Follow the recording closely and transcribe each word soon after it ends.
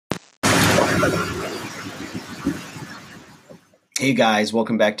Hey guys,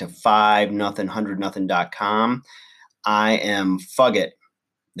 welcome back to 5nothing100nothing.com. I am Fugget.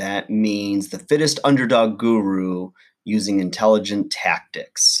 That means the fittest underdog guru using intelligent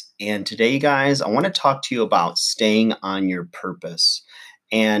tactics. And today, guys, I want to talk to you about staying on your purpose.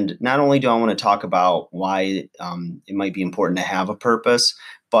 And not only do I want to talk about why it might be important to have a purpose,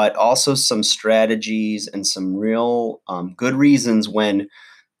 but also some strategies and some real good reasons when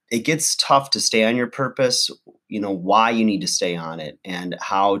it gets tough to stay on your purpose, why you need to stay on it and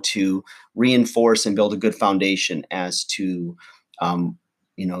how to reinforce and build a good foundation as to,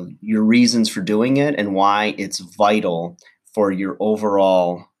 your reasons for doing it and why it's vital for your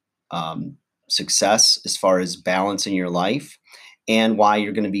overall success as far as balance in your life and why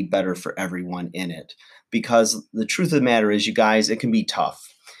you're going to be better for everyone in it. Because the truth of the matter is, you guys, it can be tough.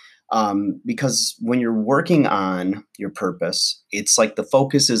 Because when you're working on your purpose, it's like the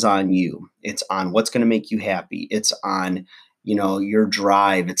focus is on you. It's on what's going to make you happy. It's on, your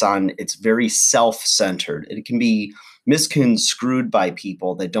drive. It's very self-centered. It can be misconstrued by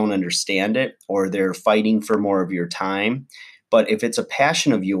people that don't understand it, or they're fighting for more of your time. But if it's a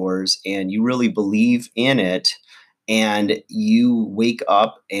passion of yours and you really believe in it, and you wake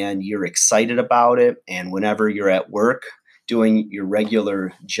up and you're excited about it, and whenever you're at work, doing your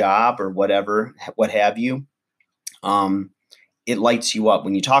regular job or whatever, what have you, it lights you up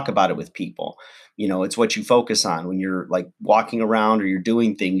when you talk about it with people. It's what you focus on when you're like walking around or you're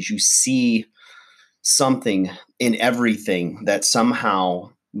doing things. You see something in everything that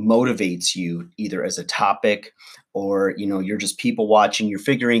somehow motivates you, either as a topic or you're just people watching, you're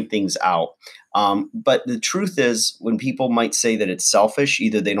figuring things out. But the truth is, when people might say that it's selfish,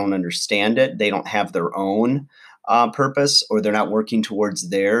 either they don't understand it, they don't have their own purpose, or they're not working towards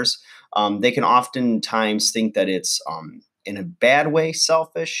theirs. They can oftentimes think that it's in a bad way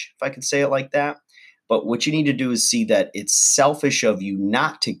selfish, if I could say it like that. But what you need to do is see that it's selfish of you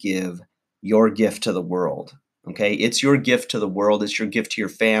not to give your gift to the world. Okay, it's your gift to the world. It's your gift to your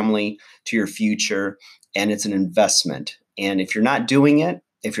family, to your future, and it's an investment. And if you're not doing it,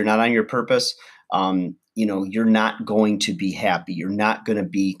 if you're not on your purpose, you're not going to be happy. You're not going to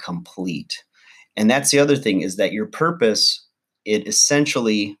be complete. And that's the other thing, is that your purpose, it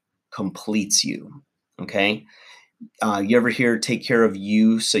essentially completes you. Okay. You ever hear take care of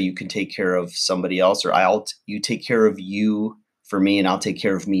you so you can take care of somebody else, or you take care of you for me and I'll take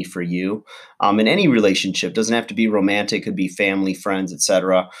care of me for you. In any relationship, doesn't have to be romantic, could be family, friends,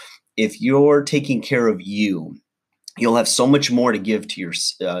 etc. If you're taking care of you, you'll have so much more to give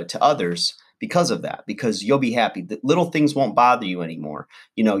to others because of that, because you'll be happy. The little things won't bother you anymore.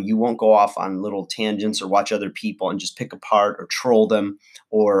 You won't go off on little tangents or watch other people and just pick apart or troll them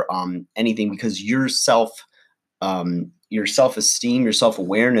or anything, because your self-esteem, your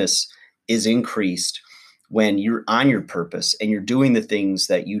self-awareness is increased when you're on your purpose and you're doing the things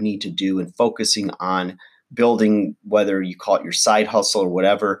that you need to do and focusing on building, whether you call it your side hustle or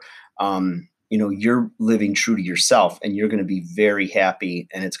whatever. You're living true to yourself, and you're going to be very happy,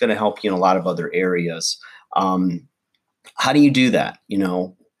 and it's going to help you in a lot of other areas. How do you do that?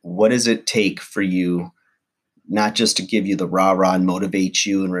 What does it take for you, not just to give you the rah-rah and motivate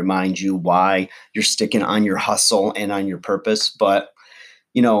you and remind you why you're sticking on your hustle and on your purpose, but,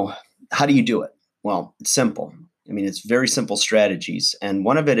 how do you do it? Well, it's simple. It's very simple strategies. And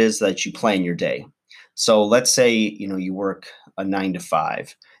one of it is that you plan your day. So let's say, you work a 9 to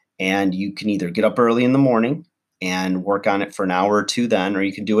 5, and you can either get up early in the morning and work on it for an hour or two then, or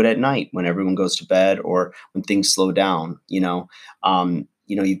you can do it at night when everyone goes to bed or when things slow down. You've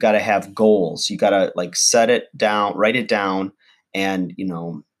got to have goals. You got to set it down, write it down, and,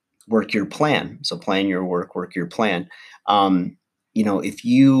 work your plan. So plan your work your plan. If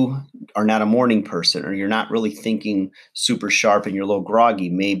you are not a morning person, or you're not really thinking super sharp and you're a little groggy,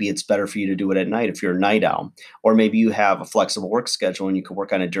 maybe it's better for you to do it at night if you're a night owl. Or maybe you have a flexible work schedule and you can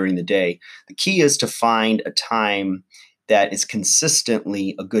work on it during the day. The key is to find a time that is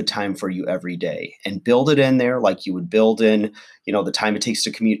consistently a good time for you every day, and build it in there like you would build in, the time it takes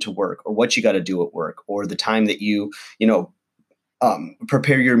to commute to work, or what you got to do at work, or the time that you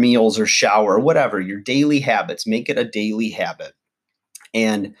prepare your meals or shower, or whatever, your daily habits. Make it a daily habit.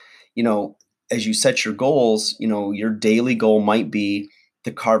 And, as you set your goals, your daily goal might be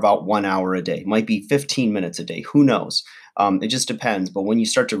to carve out 1 hour a day, might be 15 minutes a day. Who knows? It just depends. But when you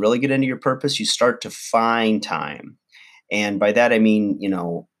start to really get into your purpose, you start to find time. And by that, I mean,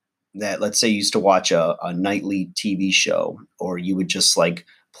 that let's say you used to watch a nightly TV show, or you would just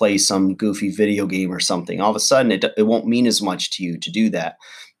play some goofy video game or something. All of a sudden, it won't mean as much to you to do that.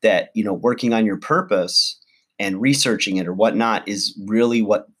 Working on your purpose and researching it or whatnot is really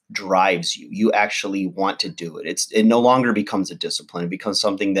what drives you. You actually want to do it. It no longer becomes a discipline. It becomes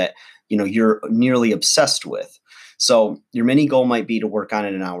something that, you're nearly obsessed with. So your mini goal might be to work on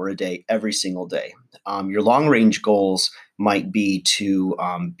it an hour a day, every single day. Your long range goals might be to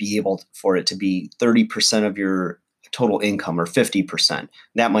be able for it to be 30% of your total income or 50%.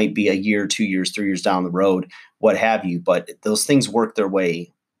 That might be a year, 2 years, 3 years down the road, what have you. But those things work their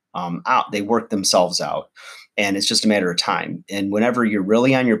way out. They work themselves out. And it's just a matter of time. And whenever you're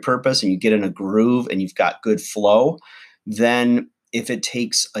really on your purpose and you get in a groove and you've got good flow, then if it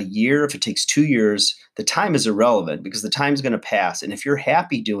takes a year, if it takes 2 years, the time is irrelevant because the time's going to pass. And if you're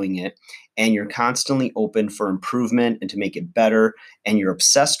happy doing it and you're constantly open for improvement and to make it better and you're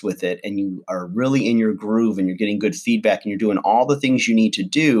obsessed with it and you are really in your groove and you're getting good feedback and you're doing all the things you need to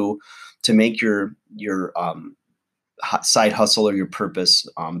do to make your side hustle or your purpose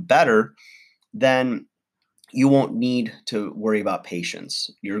better, then you won't need to worry about patience.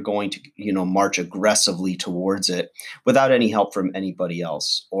 You're going to, march aggressively towards it without any help from anybody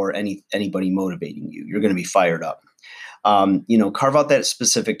else or anybody motivating you. You're going to be fired up. Carve out that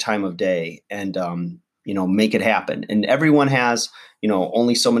specific time of day and, make it happen. And everyone has,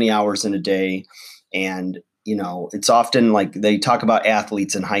 only so many hours in a day. And, it's often like they talk about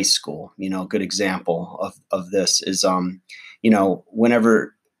athletes in high school. A good example of this is,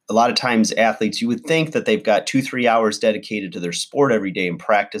 whenever a lot of times athletes, you would think that they've got 2-3 hours dedicated to their sport every day in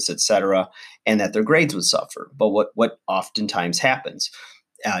practice, et cetera, and that their grades would suffer. But what oftentimes happens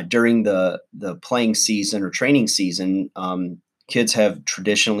during the playing season or training season, kids have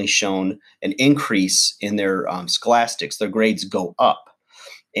traditionally shown an increase in their scholastics. Their grades go up.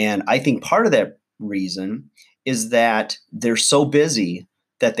 And I think part of that reason is that they're so busy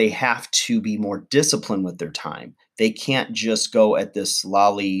that they have to be more disciplined with their time. They can't just go at this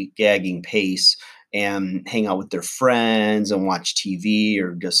lollygagging pace and hang out with their friends and watch TV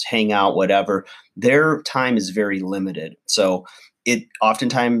or just hang out, whatever. Their time is very limited. So it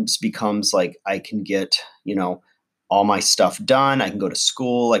oftentimes becomes like I can get, all my stuff done. I can go to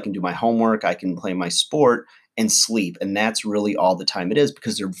school. I can do my homework. I can play my sport and sleep. And that's really all the time it is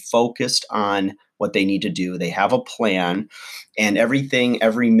because they're focused on what they need to do. They have a plan and everything,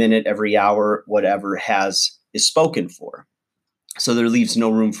 every minute, every hour, whatever is spoken for. So there leaves no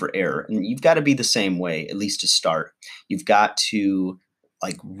room for error. And you've got to be the same way, at least to start. You've got to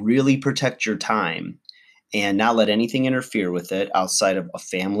really protect your time and not let anything interfere with it outside of a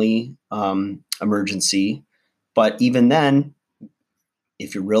family emergency. But even then,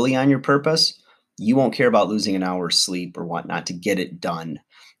 if you're really on your purpose, you won't care about losing an hour's sleep or whatnot to get it done.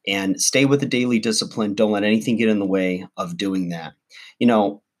 And stay with the daily discipline. Don't let anything get in the way of doing that.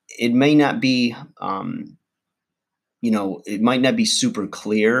 It may not be, it might not be super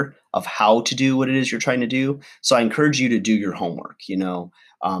clear of how to do what it is you're trying to do. So I encourage you to do your homework,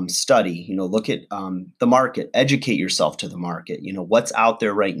 study, look at the market, educate yourself to the market, what's out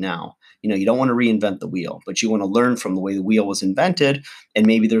there right now. You don't want to reinvent the wheel, but you want to learn from the way the wheel was invented and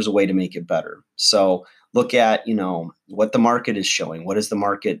maybe there's a way to make it better. So look at, what the market is showing. What does the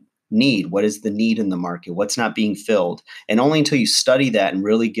market need? What is the need in the market? What's not being filled? And only until you study that and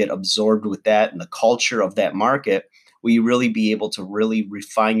really get absorbed with that and the culture of that market will you really be able to really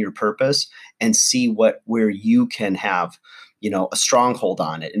refine your purpose and see where you can have, a stronghold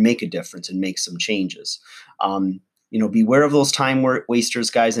on it and make a difference and make some changes. Beware of those time wasters,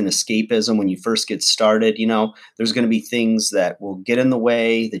 guys, and escapism when you first get started. There's going to be things that will get in the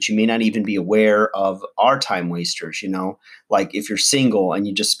way that you may not even be aware of are time wasters, like if you're single and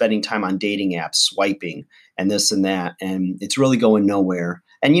you're just spending time on dating apps, swiping and this and that, and it's really going nowhere.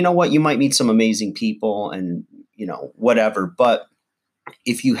 And you know what? You might meet some amazing people and, whatever. But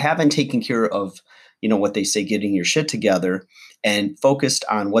if you haven't taken care of, what they say, getting your shit together and focused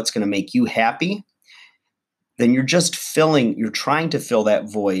on what's going to make you happy, then you're trying to fill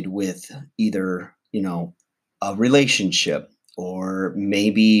that void with either, a relationship, or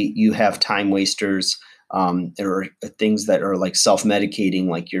maybe you have time wasters, or things that are like self-medicating,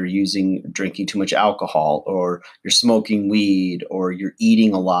 like you're drinking too much alcohol, or you're smoking weed, or you're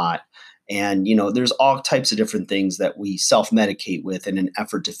eating a lot. And, there's all types of different things that we self-medicate with in an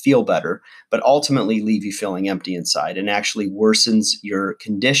effort to feel better, but ultimately leave you feeling empty inside and actually worsens your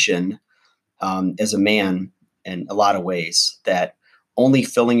condition as a man in a lot of ways. That only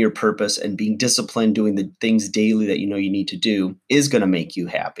filling your purpose and being disciplined, doing the things daily that you need to do is going to make you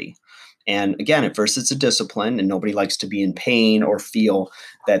happy. And again, at first it's a discipline and nobody likes to be in pain or feel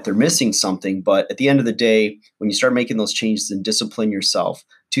that they're missing something. But at the end of the day, when you start making those changes and discipline yourself,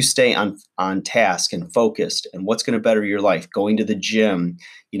 to stay on task and focused, and what's going to better your life, going to the gym,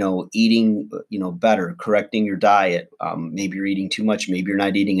 eating, better, correcting your diet. Maybe you're eating too much, maybe you're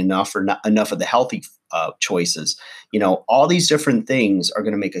not eating enough or not enough of the healthy choices. All these different things are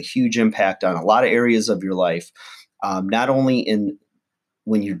going to make a huge impact on a lot of areas of your life. Not only in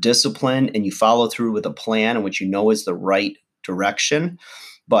when you're disciplined and you follow through with a plan and what you know is the right direction,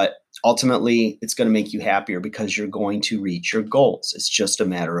 but ultimately it's going to make you happier because you're going to reach your goals. It's just a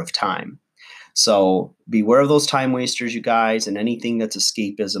matter of time. So beware of those time wasters, you guys, and anything that's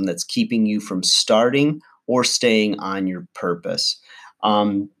escapism that's keeping you from starting or staying on your purpose.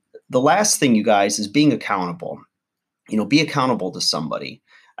 The last thing, you guys, is being accountable. Be accountable to somebody.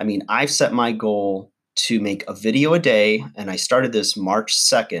 I mean, I've set my goal to make a video a day, and I started this March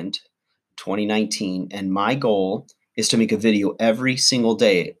 2nd, 2019, and my goal is to make a video every single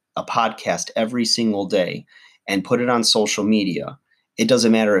day, a podcast every single day, and put it on social media. It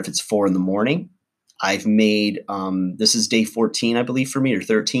doesn't matter if it's 4 a.m. I've made, this is day 14, I believe, for me, or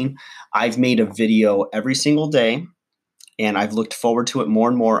 13. I've made a video every single day, and I've looked forward to it more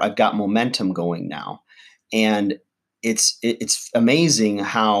and more. I've got momentum going now. And it's amazing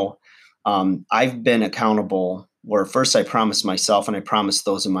how I've been accountable, where first I promised myself and I promised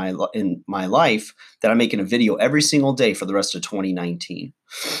those in my life that I'm making a video every single day for the rest of 2019.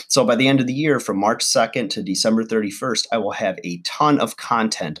 So by the end of the year, from March 2nd to December 31st, I will have a ton of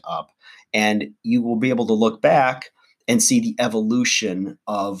content up, and you will be able to look back and see the evolution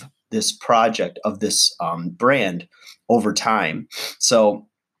of this project, of this brand over time. So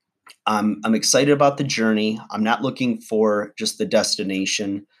I'm excited about the journey. I'm not looking for just the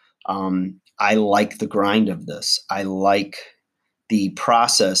destination. I like the grind of this. I like the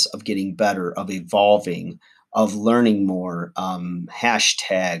process of getting better, of evolving, of learning more,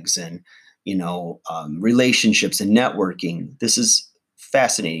 hashtags and, relationships and networking. This is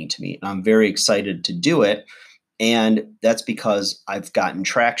fascinating to me, and I'm very excited to do it. And that's because I've gotten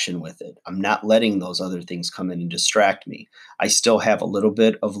traction with it. I'm not letting those other things come in and distract me. I still have a little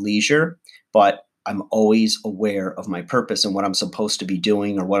bit of leisure, but I'm always aware of my purpose and what I'm supposed to be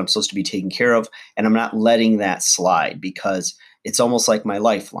doing or what I'm supposed to be taking care of. And I'm not letting that slide because it's almost like my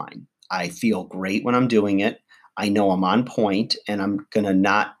lifeline. I feel great when I'm doing it. I know I'm on point, and I'm going to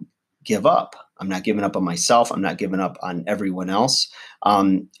not give up. I'm not giving up on myself. I'm not giving up on everyone else.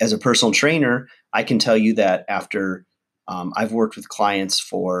 As a personal trainer, I can tell you that after I've worked with clients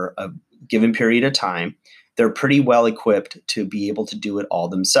for a given period of time, they're pretty well equipped to be able to do it all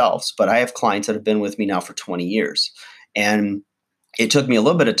themselves. But I have clients that have been with me now for 20 years. And it took me a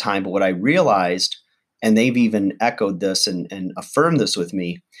little bit of time, but what I realized, and they've even echoed this and affirmed this with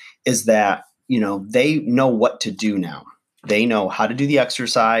me, is that, they know what to do now. They know how to do the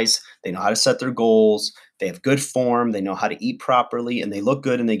exercise. They know how to set their goals. They have good form. They know how to eat properly, and they look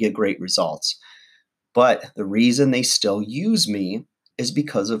good and they get great results. But the reason they still use me is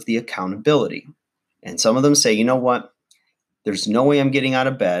because of the accountability. And some of them say, you know what? There's no way I'm getting out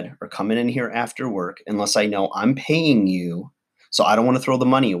of bed or coming in here after work unless I know I'm paying you. So I don't want to throw the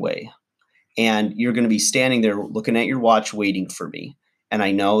money away. And you're going to be standing there looking at your watch waiting for me. And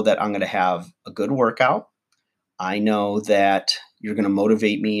I know that I'm going to have a good workout. I know that you're going to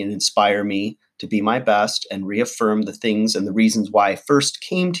motivate me and inspire me to be my best and reaffirm the things and the reasons why I first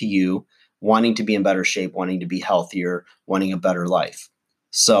came to you, wanting to be in better shape, wanting to be healthier, wanting a better life.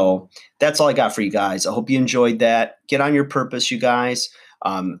 So that's all I got for you guys. I hope you enjoyed that. Get on your purpose, you guys.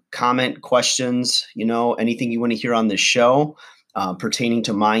 Comment, questions, anything you want to hear on this show pertaining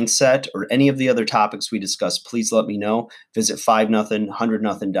to mindset or any of the other topics we discussed, please let me know. Visit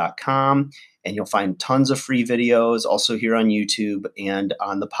 5nothing100nothing.com, and you'll find tons of free videos also here on YouTube and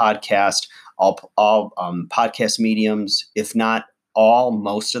on the podcast, all podcast mediums, if not all,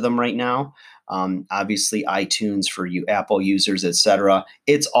 most of them right now. Obviously iTunes for you Apple users, etc.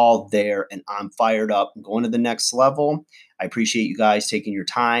 It's all there, and I'm fired up. I'm going to the next level. I appreciate you guys taking your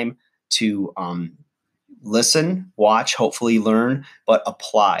time to listen, watch, hopefully learn, but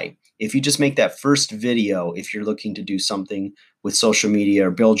apply. If you just make that first video, if you're looking to do something with social media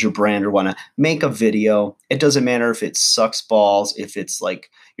or build your brand or want to make a video, it doesn't matter if it sucks balls, if it's like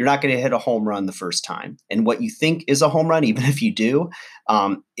you're not going to hit a home run the first time. And what you think is a home run, even if you do,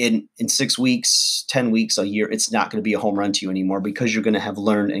 in 6 weeks, 10 weeks, a year, it's not going to be a home run to you anymore because you're going to have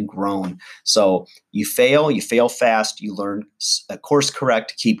learned and grown. So you fail fast, you learn, course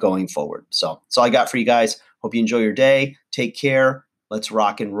correct, keep going forward. So that's all I got for you guys. Hope you enjoy your day. Take care. Let's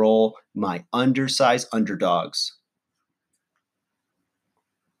rock and roll, my undersized underdogs.